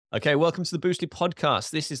Okay, welcome to the Boostly podcast.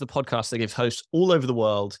 This is the podcast that gives hosts all over the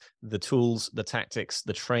world the tools, the tactics,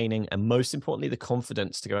 the training, and most importantly, the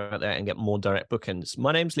confidence to go out there and get more direct bookings.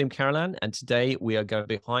 My name's Liam Carolan, and today we are going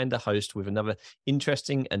behind the host with another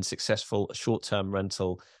interesting and successful short-term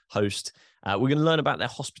rental host. We're going to learn about their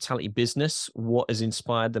hospitality business, what has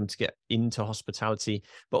inspired them to get into hospitality,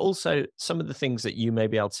 but also some of the things that you may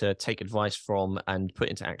be able to take advice from and put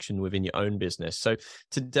into action within your own business. So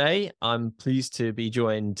today, I'm pleased to be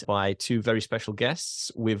joined by two very special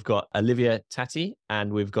guests. We've got Olivia Tatti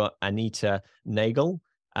and we've got Anita Nagel,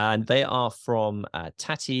 and they are from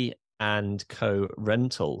Tatti and Co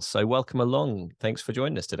Rentals. So welcome along. Thanks for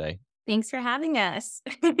joining us today. Thanks for having us.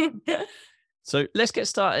 So let's get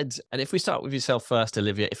started. And if we start with yourself first,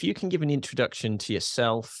 Olivia, if you can give an introduction to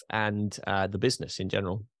yourself and the business in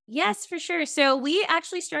general. Yes, for sure. So we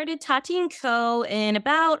actually started Tati & Co. in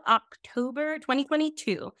about October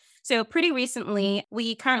 2022. So pretty recently.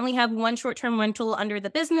 We currently have one short-term rental under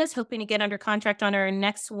the business, hoping to get under contract on our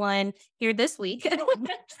next one here this week.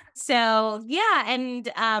 So yeah,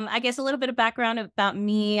 and I guess a little bit of background about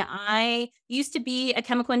me. I used to be a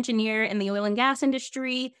chemical engineer in the oil and gas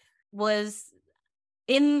industry, was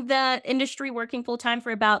in the industry working full time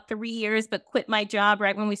for about 3 years, but quit my job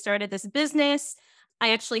right when we started this business. I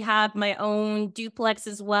actually have my own duplex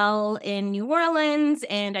as well in New Orleans,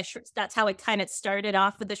 and that's how it kind of started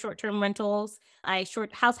off with the short-term rentals. I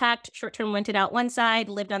house hacked, short-term rented out one side,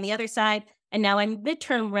 lived on the other side, and now I'm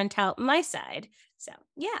midterm rent out my side. So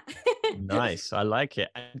yeah. Nice. I like it.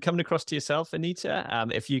 And coming across to yourself, Anita,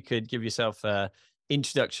 if you could give yourself an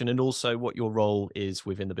introduction and also what your role is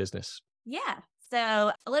within the business. Yeah.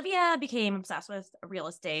 So Olivia became obsessed with real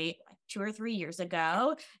estate like 2 or 3 years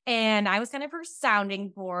ago. And I was kind of her sounding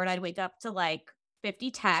board. I'd wake up to like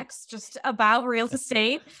 50 texts just about real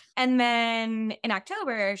estate. And then in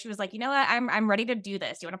October, she was like, you know what? I'm ready to do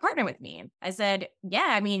this. You want to partner with me? I said, yeah,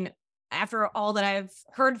 I mean, after all that I've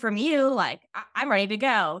heard from you, like I'm ready to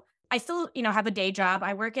go. I still, have a day job.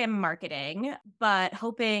 I work in marketing, but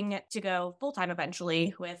hoping to go full-time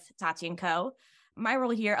eventually with Tati & Co. My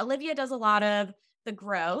role here, Olivia does a lot of the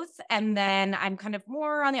growth, and then I'm kind of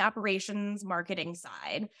more on the operations marketing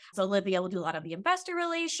side. So Olivia will do a lot of the investor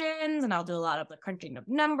relations, and I'll do a lot of the crunching of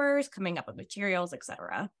numbers, coming up with materials,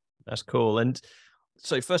 etc. That's cool. And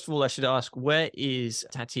so first of all, I should ask, where is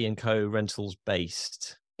Tatti & Co Rentals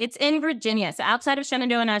based? It's in Virginia, so outside of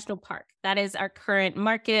Shenandoah National Park. That is our current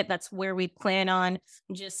market. That's where we plan on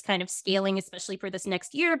just kind of scaling, especially for this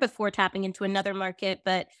next year before tapping into another market.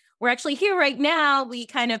 But we're actually here right now. We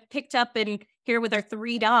kind of picked up and here with our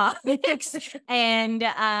 3 dogs and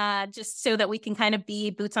just so that we can kind of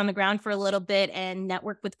be boots on the ground for a little bit and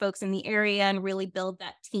network with folks in the area and really build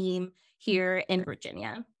that team here in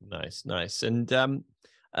Virginia. Nice, nice. And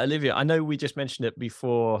Olivia, I know we just mentioned it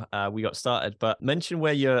before we got started, but mention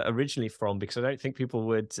where you're originally from, because I don't think people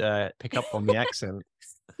would pick up on the accent.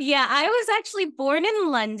 Yeah, I was actually born in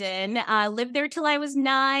London, lived there till I was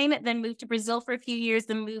 9, then moved to Brazil for a few years,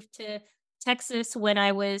 then moved to Texas when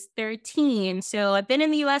I was 13. So I've been in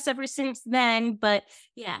the US ever since then, but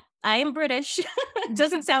yeah, I am British.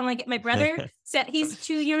 Doesn't sound like it. My brother said he's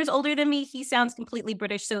 2 years older than me. He sounds completely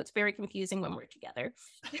British, so it's very confusing when we're together.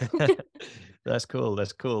 That's cool.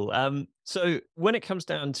 That's cool. So when it comes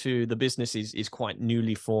down to the business is quite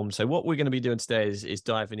newly formed. So what we're going to be doing today is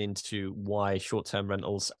diving into why short-term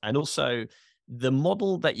rentals and also the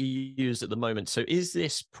model that you use at the moment. So is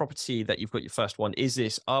this property that you've got your first one, is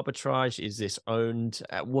this arbitrage? Is this owned?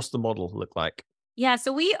 What's the model look like? Yeah,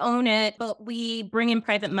 so we own it, but we bring in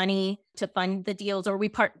private money to fund the deals, or we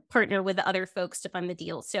partner with other folks to fund the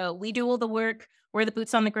deals. So we do all the work. We're the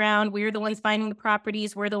boots on the ground. We're the ones finding the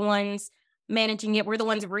properties. We're the ones managing it. We're the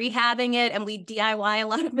ones rehabbing it, and we DIY a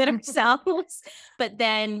lot of it ourselves. But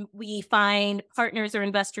then we find partners or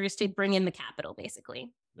investors to bring in the capital,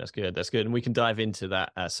 basically. That's good. That's good. And we can dive into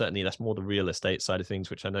that. Certainly, that's more the real estate side of things,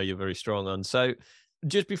 which I know you're very strong on. So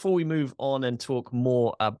just before we move on and talk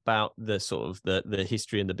more about the sort of the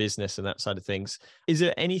history and the business and that side of things, is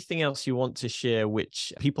there anything else you want to share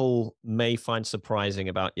which people may find surprising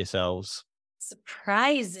about yourselves?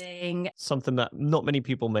 Surprising. Something that not many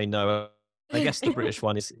people may know. I guess the British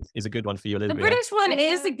one is a good one for you, Olivia. The British one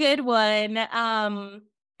is a good one. I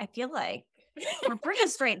feel like we're pretty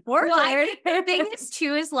straightforward. Well, the thing is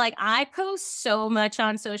too is like I post so much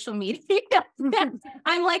on social media.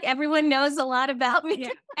 I'm like everyone knows a lot about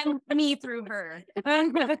me And me through her.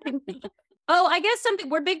 Oh, I guess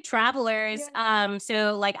we're big travelers.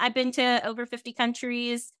 So like I've been to over 50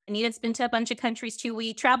 countries. Anita's been to a bunch of countries too.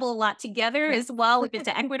 We travel a lot together as well. We've been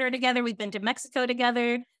to Ecuador together. We've been to Mexico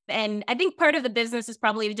together. And I think part of the business is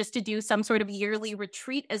probably just to do some sort of yearly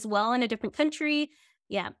retreat as well in a different country.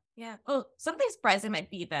 Yeah. Yeah. Oh, something surprising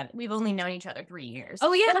might be that we've only known each other 3 years.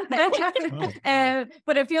 Oh, yeah.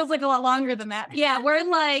 But it feels like a lot longer than that. Yeah. We're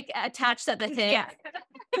like attached at the hip. Yeah.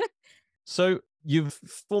 So you've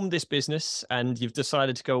formed this business and you've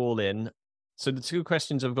decided to go all in. So the two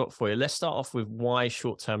questions I've got for you, let's start off with why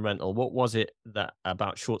short-term rental? What was it that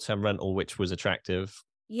about short-term rental which was attractive?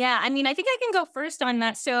 Yeah, I mean, I think I can go first on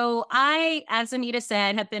that. So I, as Anita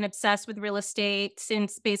said, have been obsessed with real estate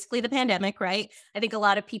since basically the pandemic, right? I think a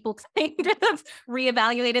lot of people kind of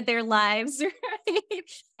reevaluated their lives, right?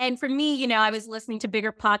 And for me, I was listening to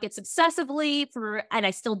Bigger Pockets obsessively and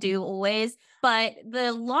I still do always, but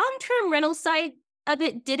the long-term rental side of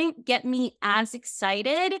it didn't get me as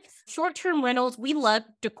excited. Short-term rentals, we love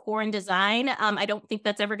decor and design. I don't think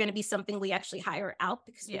that's ever going to be something we actually hire out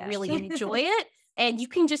because we really enjoy it. And you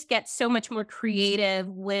can just get so much more creative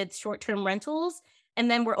with short-term rentals.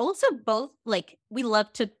 And then we're also both like, we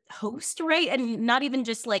love to host, right? And not even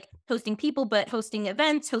just like hosting people, but hosting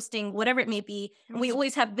events, hosting whatever it may be. And we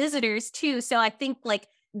always have visitors too. So I think like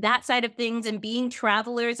that side of things and being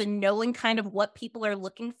travelers and knowing kind of what people are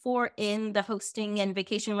looking for in the hosting and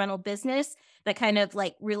vacation rental business, that kind of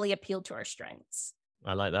like really appealed to our strengths.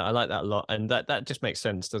 I like that. I like that a lot. And that just makes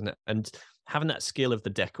sense, doesn't it? And having that skill of the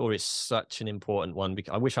decor is such an important one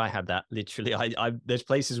because I wish I had that. Literally, I there's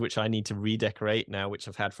places which I need to redecorate now, which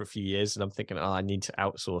I've had for a few years, and I'm thinking, oh, I need to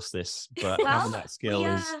outsource this. But having that skill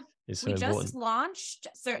is so important. We just launched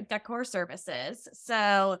decor services,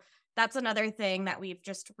 so that's another thing that we've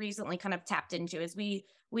just recently kind of tapped into. Is we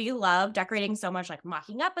love decorating so much, like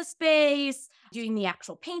mocking up a space, doing the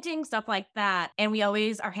actual painting, stuff like that. And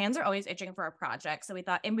our hands are always itching for a project. So we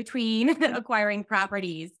thought in between acquiring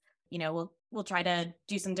properties, we'll try to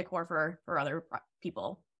do some decor for other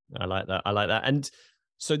people. I like that. And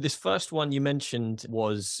so this first one you mentioned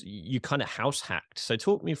was you kind of house hacked. So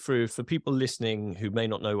talk me through, for people listening who may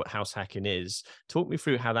not know what house hacking is, talk me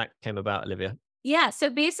through how that came about, Olivia. Yeah. So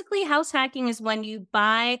basically, house hacking is when you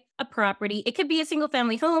buy a property. It could be a single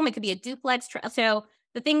family home. It could be a duplex. So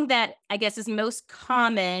the thing that I guess is most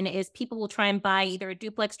common is people will try and buy either a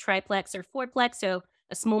duplex, triplex, or fourplex. So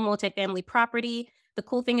a small multifamily property. The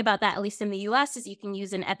cool thing about that, at least in the US, is you can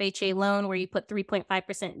use an FHA loan where you put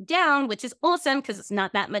 3.5% down, which is awesome because it's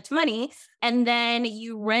not that much money. And then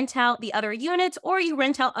you rent out the other units or you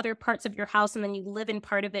rent out other parts of your house and then you live in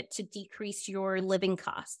part of it to decrease your living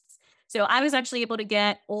costs. So I was actually able to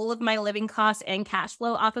get all of my living costs and cash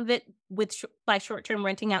flow off of it by short-term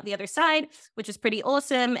renting out the other side, which is pretty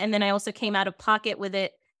awesome. And then I also came out of pocket with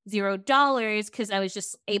it $0 because I was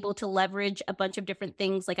just able to leverage a bunch of different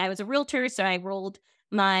things. Like I was a realtor, so I rolled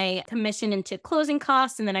my commission into closing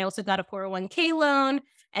costs. And then I also got a 401k loan.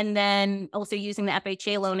 And then also using the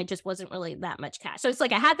FHA loan, it just wasn't really that much cash. So it's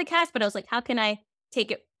like I had the cash, but I was like, how can I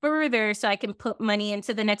take it further so I can put money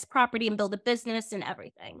into the next property and build a business and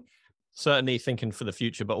everything? Certainly thinking for the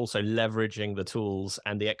future, but also leveraging the tools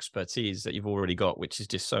and the expertise that you've already got, which is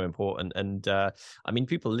just so important. And I mean,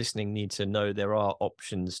 people listening need to know there are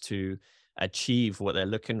options to achieve what they're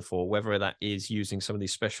looking for, whether that is using some of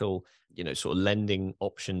these special, sort of lending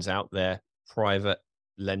options out there, private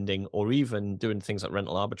lending, or even doing things like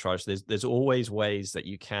rental arbitrage. There's always ways that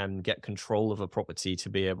you can get control of a property to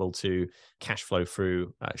be able to cash flow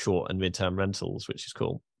through short and mid-term rentals, which is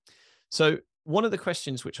cool. So one of the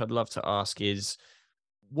questions which I'd love to ask is,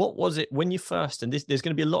 what was it when you first, and there's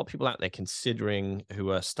going to be a lot of people out there considering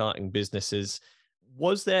who are starting businesses.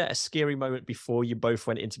 Was there a scary moment before you both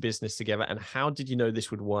went into business together? And how did you know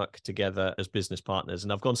this would work together as business partners?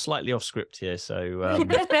 And I've gone slightly off script here. So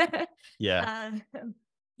yeah.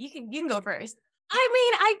 You can go first. I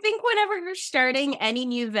mean, I think whenever you're starting any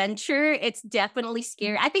new venture, it's definitely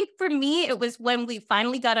scary. I think for me, it was when we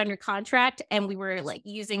finally got under contract and we were like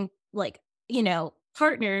using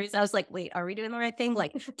partners. I was like, wait, are we doing the right thing?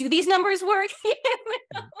 Like, do these numbers work?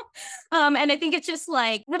 And I think it's just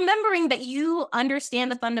like remembering that you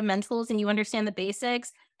understand the fundamentals and you understand the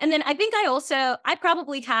basics. And then I think I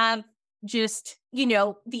probably have just,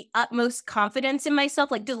 the utmost confidence in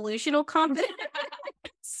myself, like delusional confidence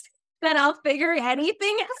that I'll figure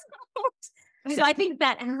anything out. So I think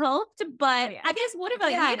that helped. But I guess, what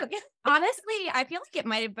about you? Honestly, I feel like it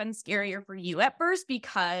might have been scarier for you at first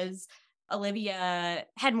because Olivia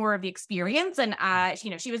had more of the experience and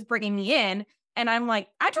she was bringing me in and I'm like,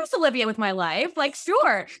 I trust Olivia with my life. Like,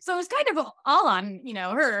 sure. So it was kind of all on,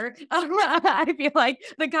 her. I feel like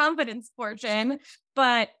the confidence portion,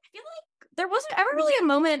 but I feel like there wasn't ever really a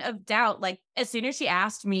moment of doubt. Like, as soon as she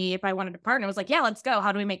asked me if I wanted to partner, I was like, yeah, let's go.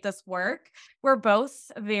 How do we make this work? We're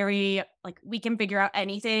both very, like, we can figure out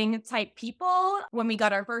anything type people. When we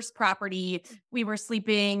got our first property, we were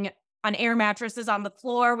sleeping on air mattresses on the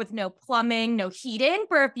floor with no plumbing, no heating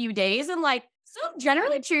for a few days, and like, so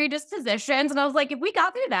generally cheery dispositions. And I was like, if we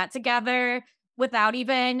got through that together without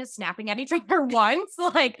even snapping at each other once,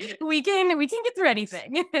 like, we can get through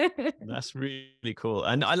anything. That's really cool.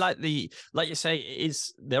 And I like like you say,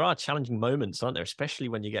 there are challenging moments, aren't there? Especially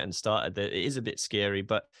when you're getting started. It is a bit scary,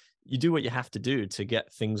 but you do what you have to do to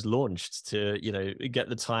get things launched, to, get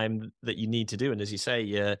the time that you need to do. And as you say,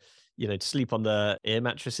 to sleep on the air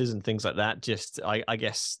mattresses and things like that. Just, I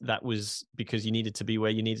guess that was because you needed to be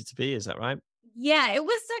where you needed to be. Is that right? Yeah, it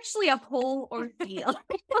was actually a whole ordeal.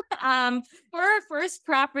 For our first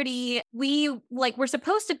property, we were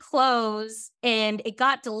supposed to close and it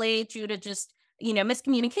got delayed due to just,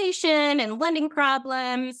 miscommunication and lending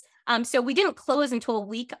problems. So we didn't close until a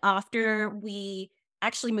week after we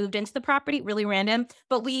actually moved into the property, really random.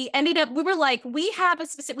 But we were like, we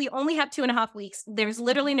only have 2.5 weeks. There's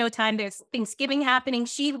literally no time. There's Thanksgiving happening.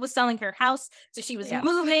 She was selling her house, so she was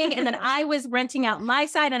moving. And then I was renting out my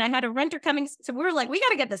side and I had a renter coming. So we were like, we got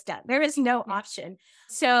to get this done. There is no option.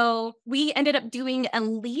 So we ended up doing a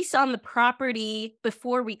lease on the property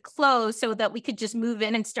before we closed so that we could just move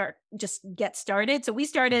in and get started. So we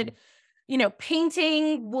started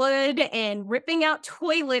painting wood and ripping out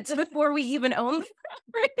toilets before we even owned the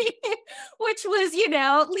property, which was, in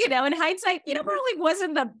hindsight, probably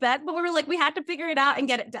wasn't the best, but we were like, we had to figure it out and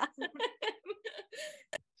get it done.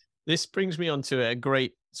 This brings me on to a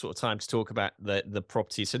great sort of time to talk about the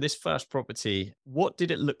property. So this first property, what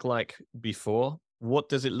did it look like before? What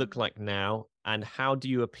does it look like now? And how do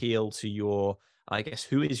you appeal to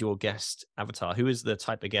who is your guest avatar? Who is the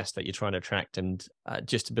type of guest that you're trying to attract? And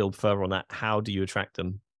just to build further on that, how do you attract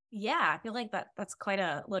them? Yeah, I feel like that's quite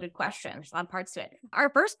a loaded question. There's a lot of parts to it. Our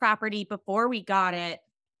first property, before we got it,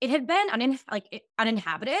 it had been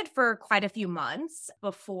uninhabited for quite a few months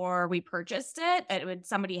before we purchased it.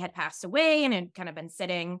 Somebody had passed away and it had kind of been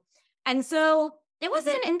sitting. And so it was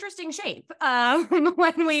in interesting shape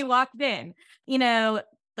when we walked in.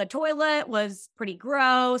 The toilet was pretty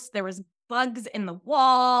gross. There was bugs in the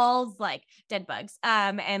walls, like dead bugs,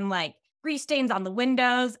 and like grease stains on the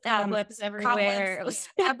windows, cobwebs everywhere. It was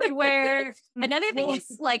everywhere. Another thing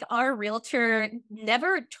is, our realtor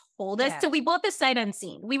never told us. So we bought the site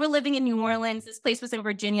unseen. We were living in New Orleans. This place was in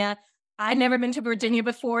Virginia. I'd never been to Virginia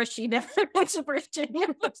before. She never been to Virginia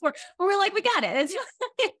before. But we're like, we got it.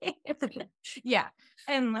 Yeah.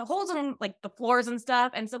 And the holes in the floors and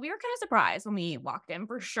stuff. And so we were kind of surprised when we walked in,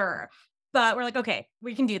 for sure. But we're like, okay,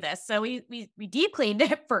 we can do this. So we deep cleaned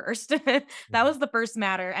it first. That was the first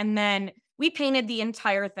matter. And then we painted the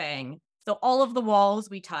entire thing. So all of the walls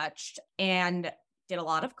we touched and did a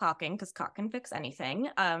lot of caulking, because caulk can fix anything,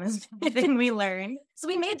 is the thing we learned. So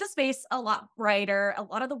we made the space a lot brighter. A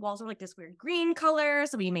lot of the walls were this weird green color.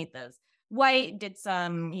 So we made those white, did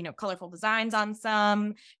some, colorful designs on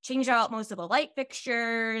some, changed out most of the light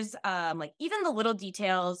fixtures, even the little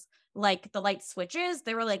details, like the light switches,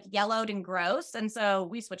 they were yellowed and gross. And so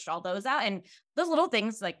we switched all those out. And those little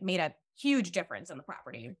things made a huge difference in the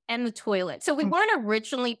property. And the toilet. So we weren't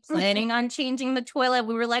originally planning on changing the toilet.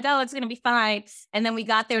 We were like, oh, it's going to be fine. And then we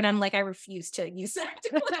got there and I'm like, I refuse to use that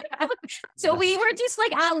toilet. So we were just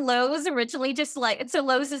at Lowe's originally, so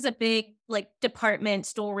Lowe's is a big department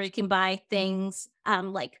store where you can buy things,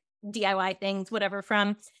 DIY things, whatever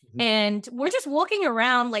from. Mm-hmm. And we're just walking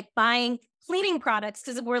around buying cleaning products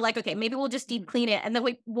because we're like, okay, maybe we'll just deep clean it. And then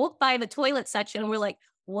we walk by the toilet section and we're like,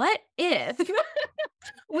 what if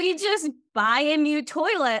we just buy a new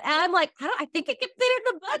toilet? And I'm like, I think it can fit in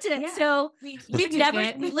the budget. Yeah. So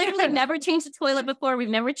we've literally never changed the toilet before. We've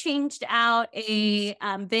never changed out a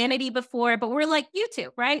vanity before, but we're like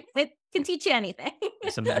YouTube, right? It can teach you anything.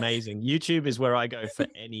 It's amazing. YouTube is where I go for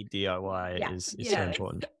any DIY. Yeah. Is so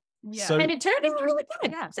important. Yeah. So, and it turned out really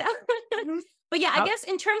good. Yeah. So, but yeah, I guess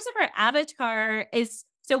in terms of our avatar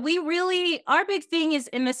so our big thing is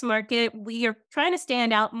in this market, we are trying to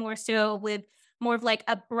stand out more so with more of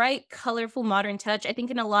a bright, colorful, modern touch. I think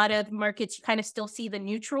in a lot of markets, you kind of still see the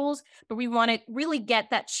neutrals, but we want to really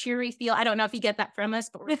get that cheery feel. I don't know if you get that from us,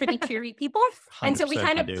 but we're pretty cheery people. And so we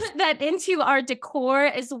kind of put that into our decor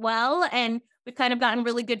as well. And we've kind of gotten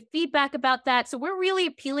really good feedback about that. So we're really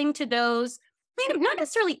appealing to those, not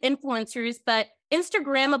necessarily influencers, but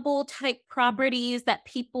Instagrammable type properties that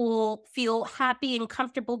people feel happy and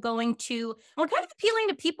comfortable going to. We're kind of appealing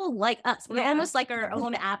to people like us. We're almost like our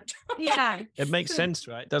own app. Yeah. It makes sense,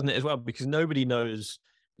 right? Doesn't it as well? Because nobody knows,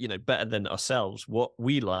 better than ourselves, what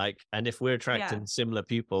we like, and if we're attracting similar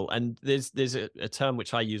people. And there's a term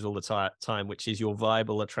which I use all the time, which is your vibe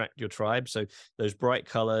will attract your tribe. So those bright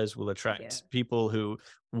colors will attract people who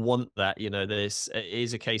want that. This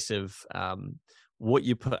is a case of what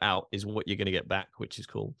you put out is what you're going to get back, which is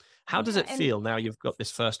cool. How does it feel now you've got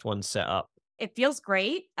this first one set up? It feels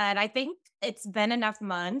great. And I think it's been enough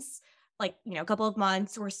months, like, a couple of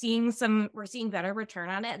months. We're seeing better return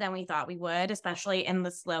on it than we thought we would, especially in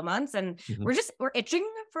the slow months. And we're itching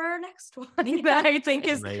for our next one. That I think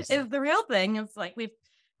is the real thing. It's like we've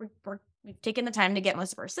taken the time to get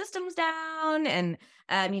most of our systems down and,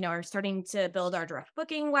 are starting to build our direct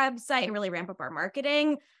booking website and really ramp up our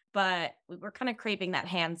marketing. But we're kind of craving that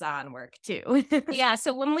hands-on work too. Yeah.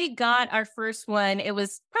 So when we got our first one, it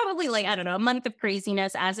was probably like, I don't know, a month of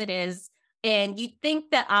craziness as it is. And you'd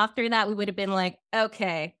think that after that, we would have been like,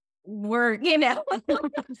 okay, we're,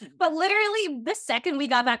 but literally the second we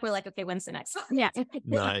got back, we're like, okay, when's the next one? Yeah.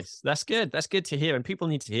 Nice. That's good. That's good to hear. And people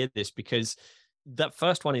need to hear this because that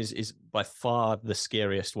first one is by far the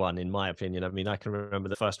scariest one, in my opinion. I mean, I can remember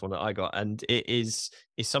the first one that I got, and it is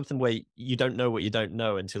something where you don't know what you don't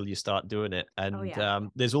know until you start doing it. And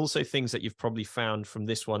there's also things that you've probably found from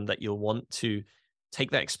this one that you'll want to take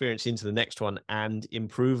that experience into the next one and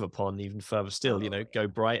improve upon even further still, go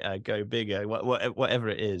brighter, go bigger, whatever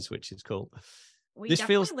it is, which is cool. We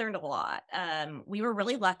definitely learned a lot. We were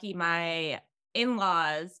really lucky. My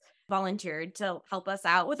in-laws volunteered to help us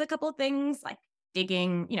out with a couple of things like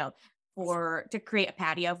digging, to create a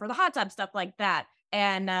patio for the hot tub, stuff like that.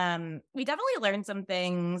 And we definitely learned some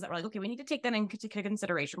things that were like, okay, we need to take that into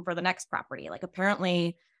consideration for the next property. Like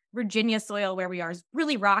apparently Virginia soil where we are is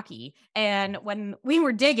really rocky. And when we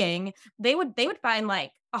were digging, they would find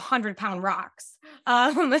like 100-pound rocks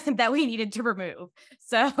that we needed to remove.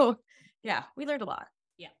 So yeah, we learned a lot.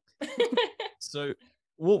 Yeah. So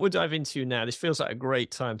what we'll dive into now, this feels like a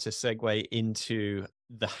great time to segue into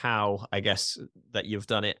the how, I guess, that you've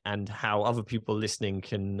done it and how other people listening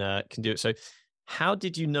can do it. So how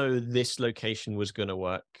did you know this location was going to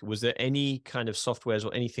work? Was there any kind of softwares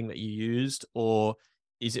or anything that you used, or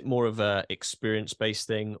is it more of a experience-based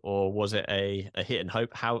thing, or was it a hit and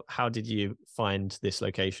hope? How did you find this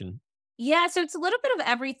location? Yeah, so it's a little bit of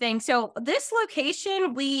everything. So this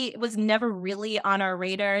location was never really on our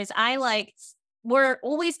radars. We're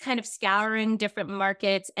always kind of scouring different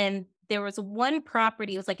markets, and there was one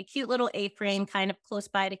property. It was like a cute little A-frame kind of close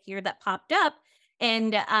by to here that popped up.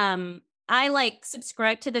 And I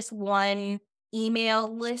subscribed to this one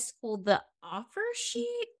email list called the Offer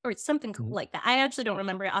Sheet or something like that. I actually don't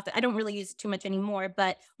remember it often. I don't really use it too much anymore.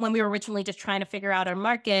 But when we were originally just trying to figure out our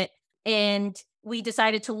market, and we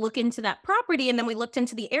decided to look into that property, and then we looked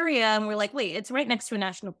into the area and we're like, wait, it's right next to a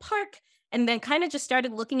national park. And then kind of just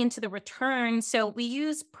started looking into the return. So we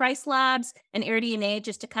use Price Labs and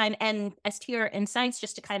AirDNA and STR Insights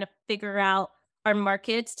just to kind of figure out our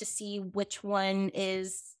markets to see which one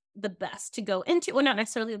is the best to go into. Well, not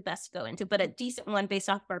necessarily the best to go into, but a decent one based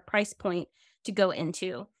off of our price point to go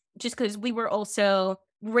into. Just because we were also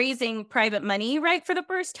raising private money, right, for the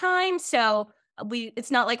first time. So it's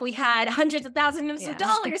not like we had hundreds of thousands of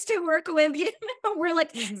dollars to work with. We're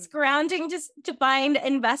like scrounging just to find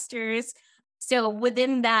investors. So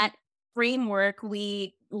within that framework,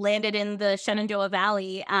 we landed in the Shenandoah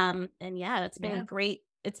Valley. And it's been great.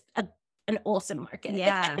 It's an awesome market.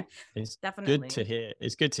 Yeah, it's definitely good to hear.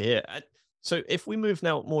 It's good to hear. So if we move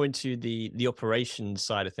now more into the operations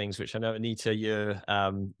side of things, which I know, Anita, you're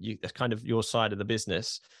kind of your side of the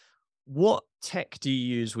business. What tech do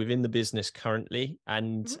you use within the business currently?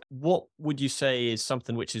 And what would you say is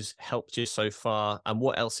something which has helped you so far? And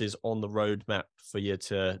what else is on the roadmap for you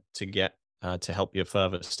to get to help you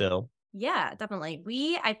further still? Yeah,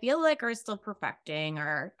 definitely. I feel like are still perfecting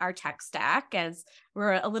our tech stack as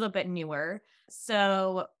we're a little bit newer.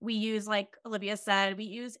 So we use, like Olivia said, we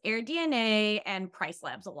use AirDNA and Price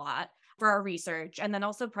Labs a lot for our research, and then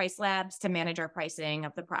also Price Labs to manage our pricing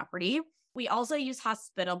of the property. We also use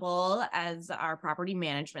Hospitable as our property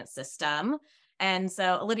management system. And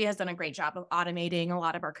so Olivia has done a great job of automating a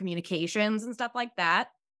lot of our communications and stuff like that.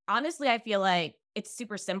 Honestly, I feel like it's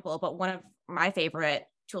super simple, but one of my favorite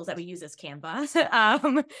tools that we use is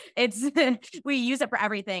Canva. We use it for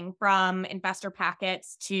everything from investor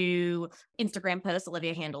packets to Instagram posts.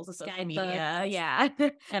 Olivia handles the social media. Yeah.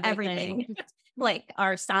 Everything. Like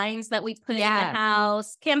our signs that we put in the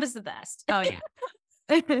house. Canva's the best. Oh yeah.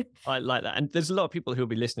 I like that. And there's a lot of people who will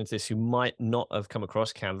be listening to this who might not have come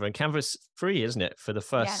across Canva. And Canva's free, isn't it? For the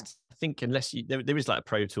first, I think, unless there is like a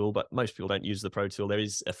pro tool, but most people don't use the pro tool. There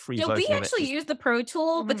is a free version. We actually use the pro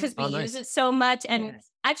tool because we use it so much. And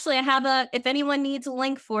Actually, I have if anyone needs a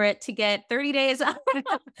link for it to get 30 days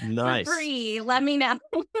for Nice. free, let me know.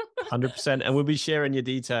 100%. And we'll be sharing your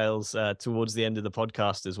details towards the end of the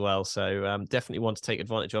podcast as well. So definitely want to take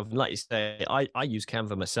advantage of. And like you say, I use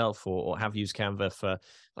Canva myself or have used Canva for,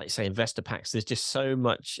 like you say, investor packs. There's just so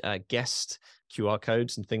much guest QR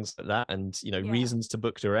codes and things like that. And, reasons to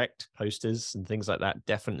book direct, posters and things like that.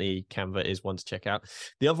 Definitely Canva is one to check out.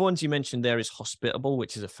 The other ones you mentioned there is Hospitable,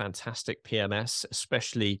 which is a fantastic PMS,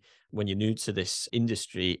 especially when you're new to this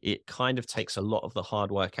industry. It kind of takes a lot of the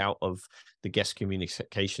hard work out of the guest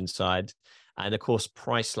communication side. And of course,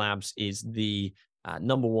 Price Labs is the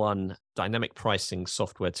number one dynamic pricing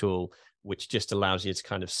software tool, which just allows you to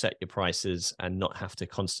kind of set your prices and not have to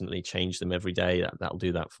constantly change them every day. That'll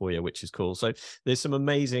do that for you, which is cool. So there's some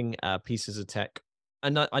amazing pieces of tech.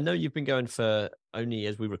 And I know you've been going for only,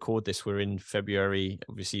 as we record this, we're in February.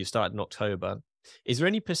 Obviously, you started in October. Is there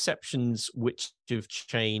any perceptions which have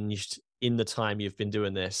changed in the time you've been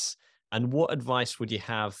doing this? And what advice would you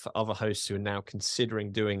have for other hosts who are now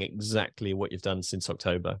considering doing exactly what you've done since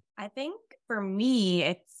October? I think for me,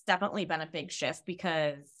 it's definitely been a big shift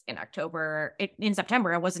because in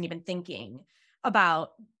September, I wasn't even thinking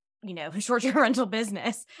about, short-term rental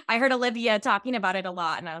business. I heard Olivia talking about it a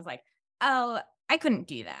lot and I was like, oh, I couldn't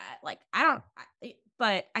do that. Like,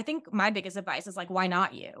 but I think my biggest advice is like, why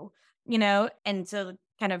not you? And so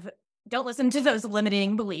kind of don't listen to those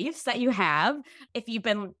limiting beliefs that you have. If you've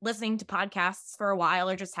been listening to podcasts for a while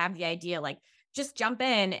or just have the idea, like just jump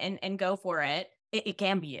in and go for it. It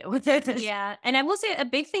can be you. Yeah. And I will say a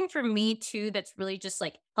big thing for me too, that's really just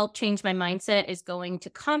like helped change my mindset is going to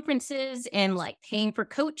conferences and like paying for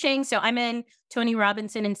coaching. So I'm in Tony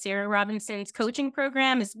Robinson and Sarah Robinson's coaching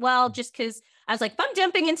program as well, just because I was like, if I'm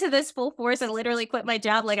jumping into this full force and literally quit my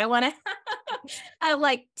job, like I want to a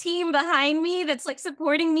like team behind me that's like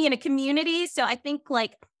supporting me in a community. So I think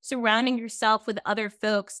like surrounding yourself with other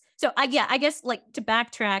folks. So I guess like to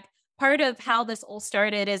backtrack, part of how this all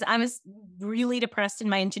started is I was really depressed in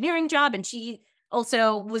my engineering job, and she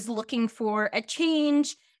also was looking for a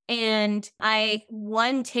change. And I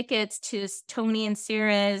won tickets to Tony and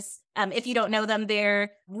Sarah's. If you don't know them,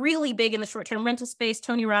 they're really big in the short-term rental space.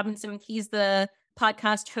 Tony Robinson, he's the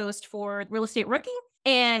podcast host for Real Estate Rookie.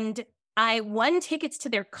 And I won tickets to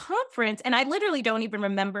their conference, and I literally don't even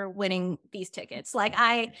remember winning these tickets. Like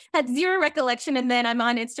I had zero recollection, and then I'm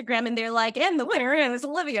on Instagram, and they're like, "And the winner is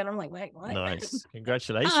Olivia," and I'm like, "Wait, what?" Nice,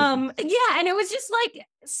 congratulations. Yeah, and it was just like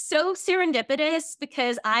so serendipitous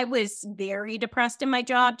because I was very depressed in my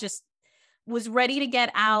job, just was ready to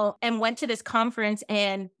get out, and went to this conference,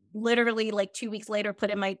 and literally like 2 weeks later,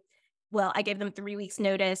 I gave them 3 weeks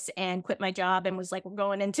notice and quit my job and was like, we're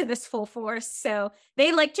going into this full force. So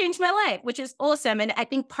they like changed my life, which is awesome. And I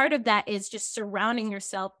think part of that is just surrounding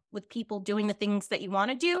yourself with people doing the things that you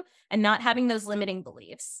want to do and not having those limiting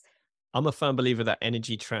beliefs. I'm a firm believer that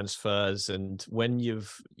energy transfers, and when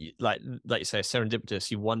like you say,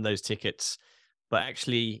 serendipitous, you won those tickets, but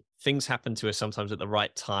actually things happen to us sometimes at the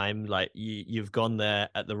right time. Like you've gone there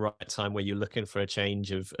at the right time where you're looking for a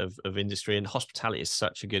change of industry, and hospitality is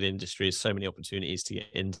such a good industry. There's so many opportunities to get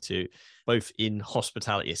into, both in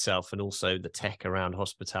hospitality itself and also the tech around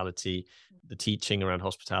hospitality, the teaching around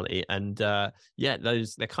hospitality. And they're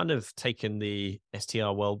kind of taking the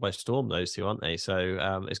STR world by storm, those two, aren't they?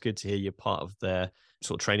 So it's good to hear you're part of their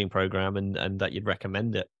sort of training program and that you'd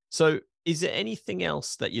recommend it. So is there anything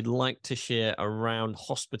else that you'd like to share around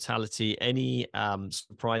hospitality? Any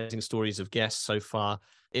surprising stories of guests so far?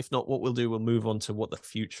 If not, what we'll do, we'll move on to what the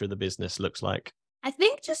future of the business looks like. I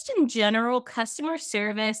think just in general, customer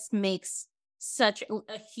service makes such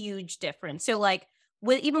a huge difference. So like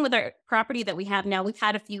even with our property that we have now, we've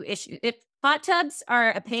had a few issues. If hot tubs are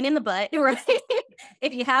a pain in the butt, right?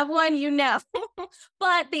 If you have one,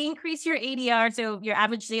 but they increase your ADR, so your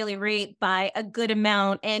average daily rate, by a good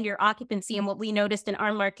amount, and your occupancy. And what we noticed in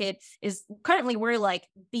our market is currently we're like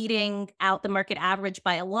beating out the market average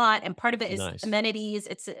by a lot. And part of it is Nice. amenities.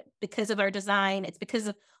 It's because of our design. It's because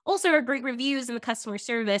of also our great reviews and the customer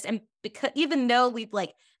service. And because even though we've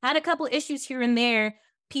like had a couple issues here and there,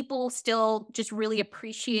 people still just really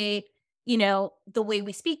appreciate the way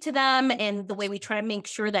we speak to them and the way we try to make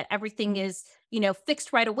sure that everything is,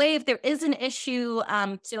 fixed right away if there is an issue.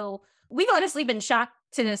 So we've honestly been shocked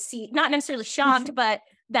to see, not necessarily shocked, but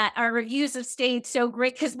that our reviews have stayed so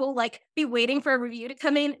great, because we'll like be waiting for a review to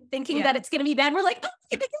come in thinking that it's going to be bad. We're like,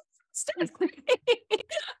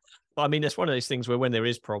 I mean, it's one of those things where when there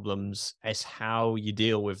is problems, it's how you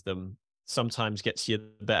deal with them sometimes gets you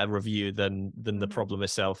a better review than the problem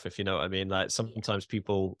itself, if you know what I mean. Like sometimes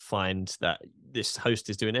people find that this host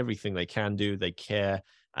is doing everything they can do, they care,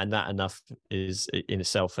 And that enough is in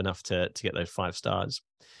itself enough to get those 5 stars.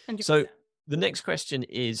 100%. So the next question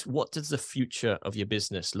is, what does the future of your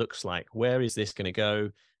business looks like? Where is this going to go?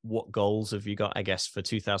 What goals have you got, I guess, for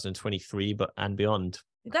 2023 and beyond?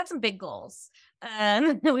 We've got some big goals.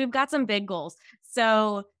 We've got some big goals.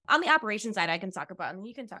 So on the operations side, I can talk about, and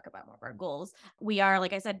you can talk about more of our goals. We are,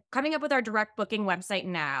 like I said, coming up with our direct booking website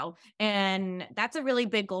now. And that's a really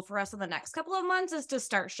big goal for us in the next couple of months, is to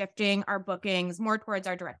start shifting our bookings more towards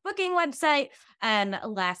our direct booking website and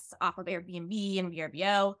less off of Airbnb and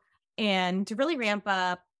VRBO, and to really ramp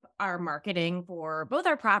up our marketing for both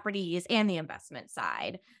our properties and the investment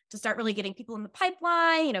side, to start really getting people in the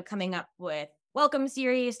pipeline, coming up with welcome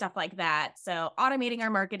series, stuff like that. So automating our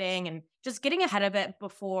marketing and just getting ahead of it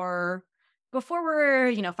before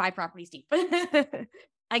we're, 5 properties deep.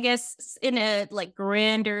 I guess in a like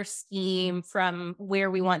grander scheme from where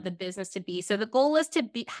we want the business to be. So the goal is to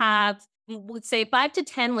have, let's say 5 to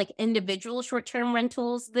 10 like individual short-term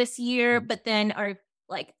rentals this year, but then our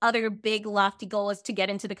like other big lofty goal is to get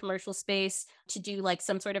into the commercial space, to do like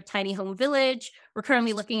some sort of tiny home village. We're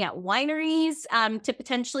currently looking at wineries to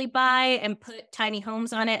potentially buy and put tiny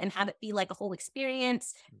homes on it and have it be like a whole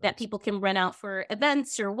experience that people can rent out for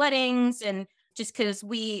events or weddings. And just because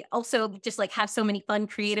we also just like have so many fun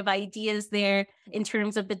creative ideas there in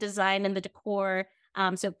terms of the design and the decor.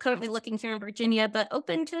 So currently looking here in Virginia, but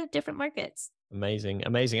open to different markets. Amazing.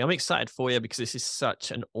 Amazing. I'm excited for you because this is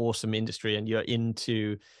such an awesome industry, and you're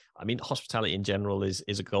into, I mean, hospitality in general is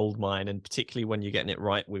a gold mine, and particularly when you're getting it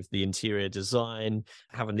right with the interior design,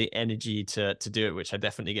 having the energy to do it, which I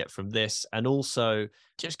definitely get from this. And also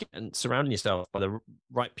just surrounding yourself by the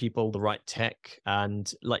right people, the right tech, and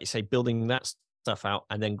like you say, building that stuff out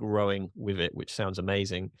and then growing with it, which sounds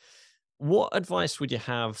amazing. What advice would you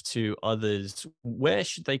have to others? Where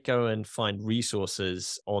should they go and find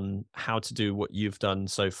resources on how to do what you've done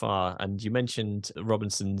so far? And you mentioned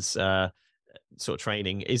Robinson's sort of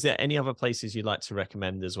training. Is there any other places you'd like to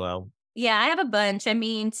recommend as well? Yeah, I have a bunch. I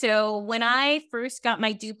mean, so when I first got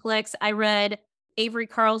my duplex, I read Avery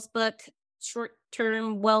Carl's book, Short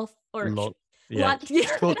Term Wealth, or Long, yeah,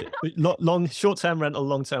 short-term rental,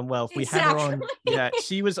 long-term wealth. We had her on. Yeah,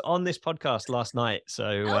 she was on this podcast last night.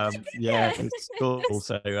 So yeah, it's cool.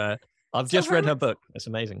 So I've just read her book. It's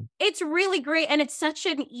amazing. It's really great. And it's such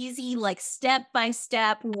an easy, like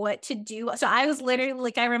step-by-step what to do. So I was literally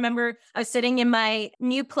like, I remember I was sitting in my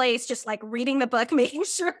new place, just like reading the book, making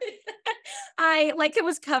sure it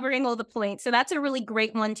was covering all the points. So that's a really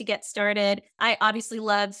great one to get started. I obviously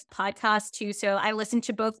love podcasts too. So I listen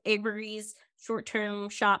to both Avery's Short-Term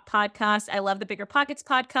Shop podcast. I love the Bigger Pockets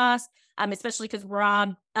podcast, especially because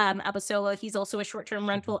Rob Abasolo, he's also a short-term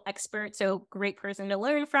rental expert. So great person to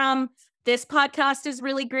learn from. This podcast is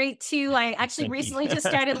really great too. I actually recently just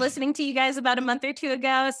started listening to you guys about a month or two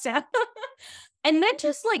ago. So, and then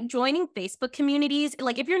just like joining Facebook communities.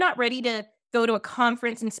 Like if you're not ready to go to a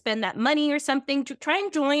conference and spend that money or something, to try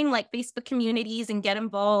and join like Facebook communities and get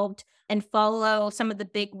involved and follow some of the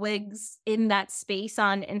big wigs in that space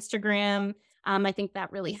on Instagram. I think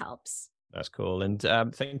that really helps. That's cool. And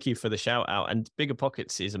thank you for the shout out. And Bigger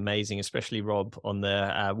Pockets is amazing, especially Rob on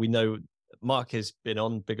there. We know Mark has been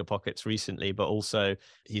on Bigger Pockets recently, but also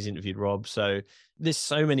he's interviewed Rob. So there's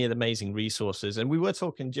so many amazing resources. And we were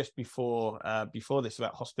talking just before this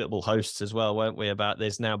about hospitable hosts as well, weren't we? About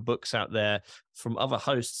there's now books out there from other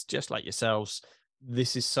hosts just like yourselves.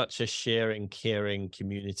 This is such a sharing, caring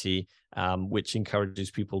community, which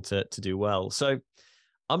encourages people to do well. So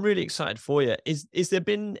I'm really excited for you. Is there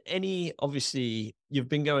been any, obviously you've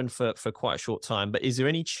been going for quite a short time, but is there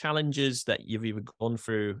any challenges that you've either gone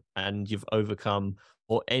through and you've overcome,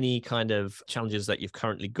 or any kind of challenges that you've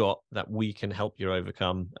currently got that we can help you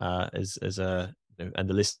overcome as a, and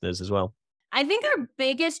the listeners as well? I think our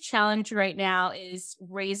biggest challenge right now is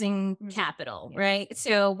raising capital, right?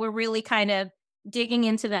 So we're really kind of digging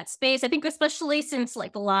into that space. I think especially since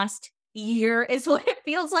like the last year is what it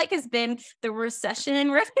feels like has been the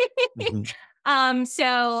recession, right? Mm-hmm.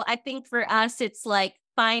 So I think for us, it's like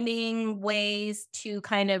finding ways to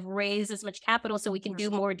kind of raise as much capital so we can do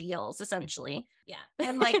more deals, essentially. Yeah.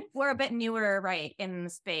 And like we're a bit newer, right, in the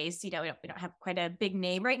space. We don't have quite a big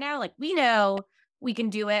name right now. Like we know we can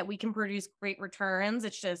do it. We can produce great returns.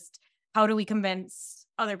 It's just how do we convince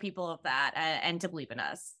other people of that and to believe in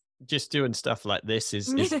us? Just doing stuff like this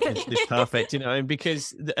is perfect, and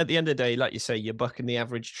because at the end of the day, like you say, you're bucking the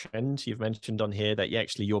average trend. You've mentioned on here that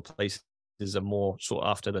your places are more sought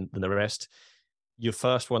after than the rest. Your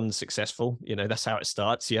first one's successful, that's how it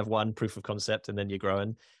starts. You have one proof of concept and then you're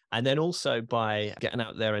growing. And then also by getting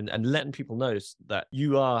out there and letting people know that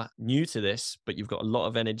you are new to this, but you've got a lot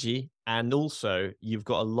of energy. And also you've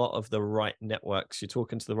got a lot of the right networks. You're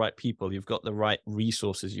talking to the right people. You've got the right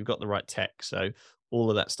resources. You've got the right tech. So all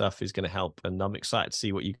of that stuff is going to help. And I'm excited to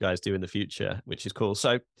see what you guys do in the future, which is cool.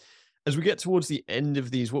 So as we get towards the end of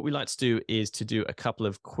these, what we like to do is to do a couple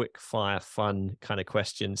of quick fire fun kind of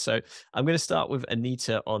questions. So I'm going to start with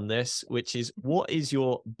Anita on this, which is, what is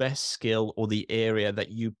your best skill or the area that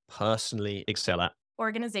you personally excel at?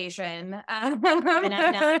 Organization. I'm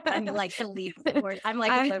like the lead. I'm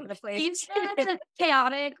like all over the place. He's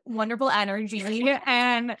chaotic, wonderful energy,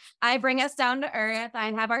 and I bring us down to earth.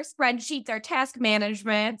 I have our spreadsheets, our task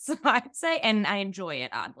management, so I'd say, and I enjoy it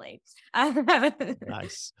oddly.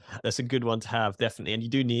 Nice. That's a good one to have, definitely. And you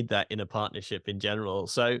do need that in a partnership in general.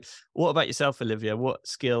 So what about yourself, Olivia? What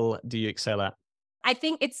skill do you excel at? I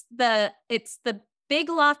think it's the big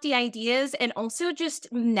lofty ideas and also just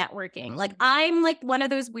networking. Like I'm like one of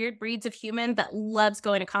those weird breeds of human that loves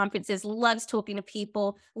going to conferences, loves talking to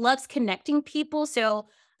people, loves connecting people. So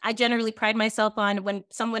I generally pride myself on when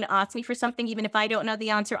someone asks me for something, even if I don't know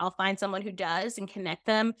the answer, I'll find someone who does and connect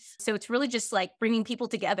them. So it's really just like bringing people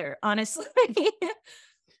together, honestly.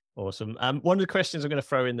 Awesome. One of the questions I'm going to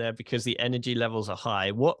throw in there, because the energy levels are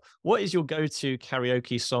high. What is your go-to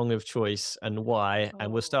karaoke song of choice and why?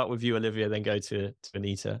 And we'll start with you, Olivia, then go to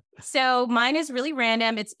Anita. So mine is really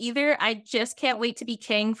random. It's either I Just Can't Wait to Be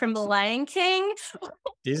King from The Lion King.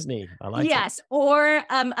 Disney. I like it. Yes. Or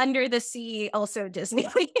Under the Sea, also Disney.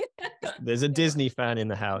 There's a Disney fan in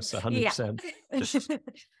the house, 100%. Yeah.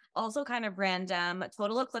 Also kind of random.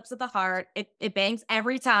 Total Eclipse of the Heart. It bangs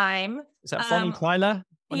every time. Is that Bonnie Tyler?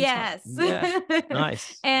 Yes. Yeah.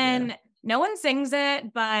 Nice. And no one sings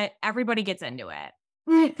it, but everybody gets into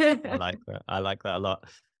it. I like that. I like that a lot.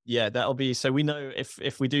 Yeah, that'll be, so we know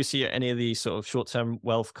if we do see any of these sort of short-term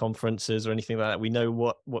wealth conferences or anything like that, we know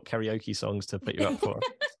what karaoke songs to put you up for.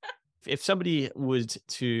 If somebody was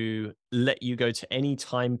to let you go to any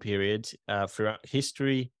time period throughout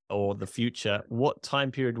history or the future, what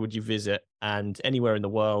time period would you visit? And anywhere in the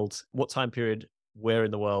world, what time period, where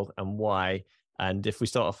in the world, and why? And if we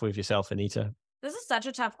start off with yourself, Anita. This is such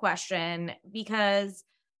a tough question because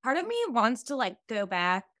part of me wants to like go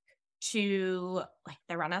back to like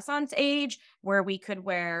the Renaissance age where we could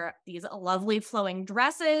wear these lovely flowing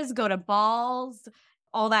dresses, go to balls,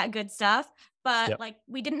 all that good stuff. But like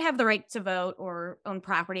we didn't have the right to vote or own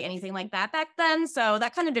property, anything like that back then. So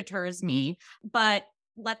that kind of deters me. But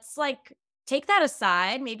let's like take that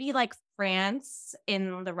aside, maybe like France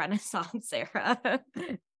in the Renaissance era.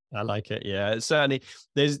 I like it. Yeah, certainly.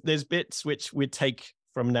 There's bits which we'd take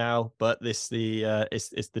from now, but it's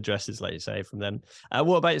the dresses, like you say, from then.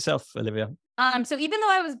 What about yourself, Olivia? So even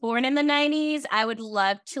though I was born in the 90s, I would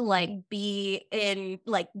love to like be in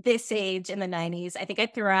like this age in the 90s. I think I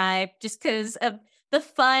thrive just because of the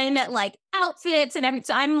fun like outfits and everything.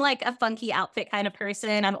 So I'm like a funky outfit kind of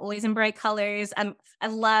person. I'm always in bright colors. I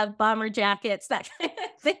love bomber jackets, that kind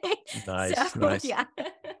of thing. Nice, so, nice. Yeah.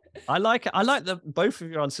 I like that both of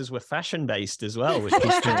your answers were fashion based as well, which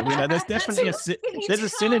is cool. You know, there's definitely there's a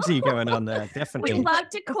synergy going on there. Definitely. We love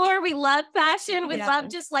decor, we love fashion, we love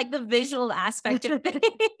just like the visual aspect of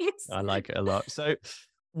things. I like it a lot. So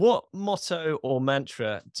what motto or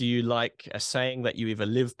mantra do you like, a saying that you either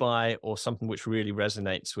live by or something which really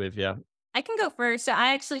resonates with you? I can go first. So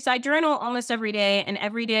I journal almost every day, and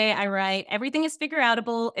every day I write, everything is figure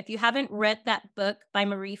outable. If you haven't read that book by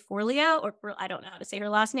Marie Forleo, I don't know how to say her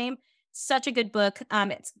last name, such a good book.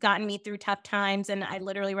 It's gotten me through tough times, and I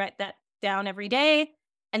literally write that down every day.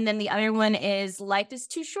 And then the other one is life is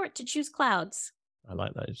too short to choose clouds. I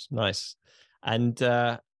like those. Nice. And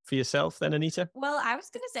for yourself then, Anita? Well, I was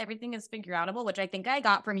going to say everything is figure outable, which I think I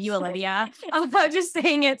got from you, Olivia, about just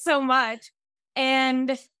saying it so much.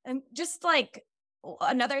 And just like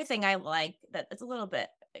another thing I like that it's a little bit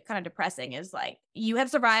kind of depressing is like you have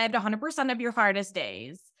survived 100% of your hardest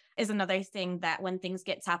days is another thing that when things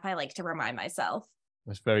get tough, I like to remind myself.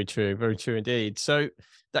 That's very true indeed. So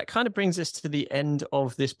that kind of brings us to the end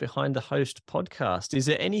of this Behind the Host podcast. Is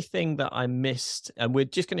there anything that I missed? And we're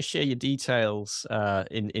just going to share your details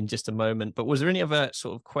in just a moment. But was there any other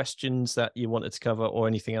sort of questions that you wanted to cover or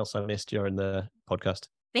anything else I missed during the podcast?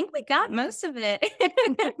 I think we got most of it.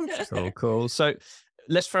 Cool. So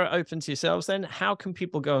let's throw it open to yourselves then. How can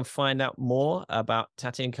people go and find out more about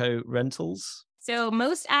Tati & Co. Rentals? So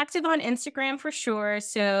most active on Instagram for sure.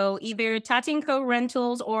 So either Tati & Co.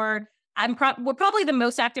 Rentals or we're probably the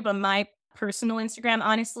most active on my personal Instagram,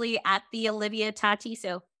 honestly, at the Olivia Tati.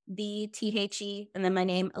 So the THE and then my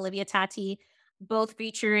name, Olivia Tati. both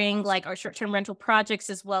featuring like our short-term rental projects,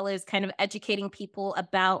 as well as kind of educating people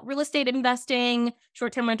about real estate investing,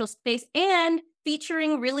 short-term rental space, and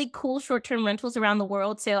featuring really cool short-term rentals around the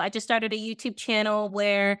world. So I just started a YouTube channel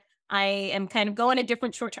where I am kind of going to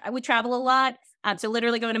different I would travel a lot. So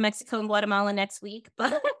literally going to Mexico and Guatemala next week,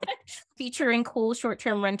 but featuring cool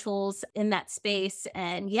short-term rentals in that space.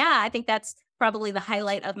 And yeah, I think that's probably the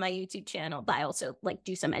highlight of my YouTube channel, but I also like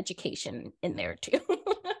do some education in there too.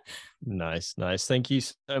 Nice, nice. Thank you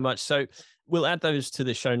so much. So we'll add those to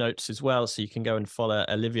the show notes as well, so you can go and follow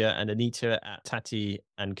Olivia and Anita at Tati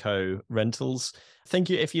 & Co Rentals. Thank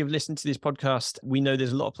you. If you've listened to this podcast, we know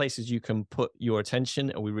there's a lot of places you can put your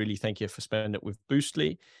attention, and we really thank you for spending it with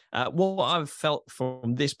Boostly. What I've felt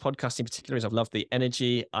from this podcast in particular is I've loved the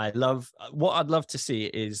energy. What I'd love to see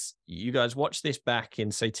is you guys watch this back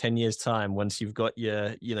in, say, 10 years time, once you've got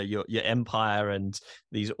your empire and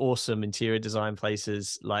these awesome interior design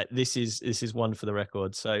places. Like this is one for the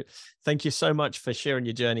record. So thank you so much for sharing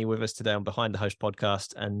your journey with us today on Behind the Host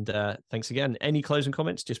podcast. And thanks again. Any closing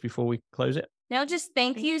comments just before we close it? No, just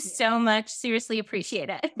thank you so much. Seriously appreciate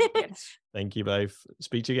it. Thank you both.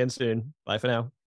 Speak to you again soon. Bye for now.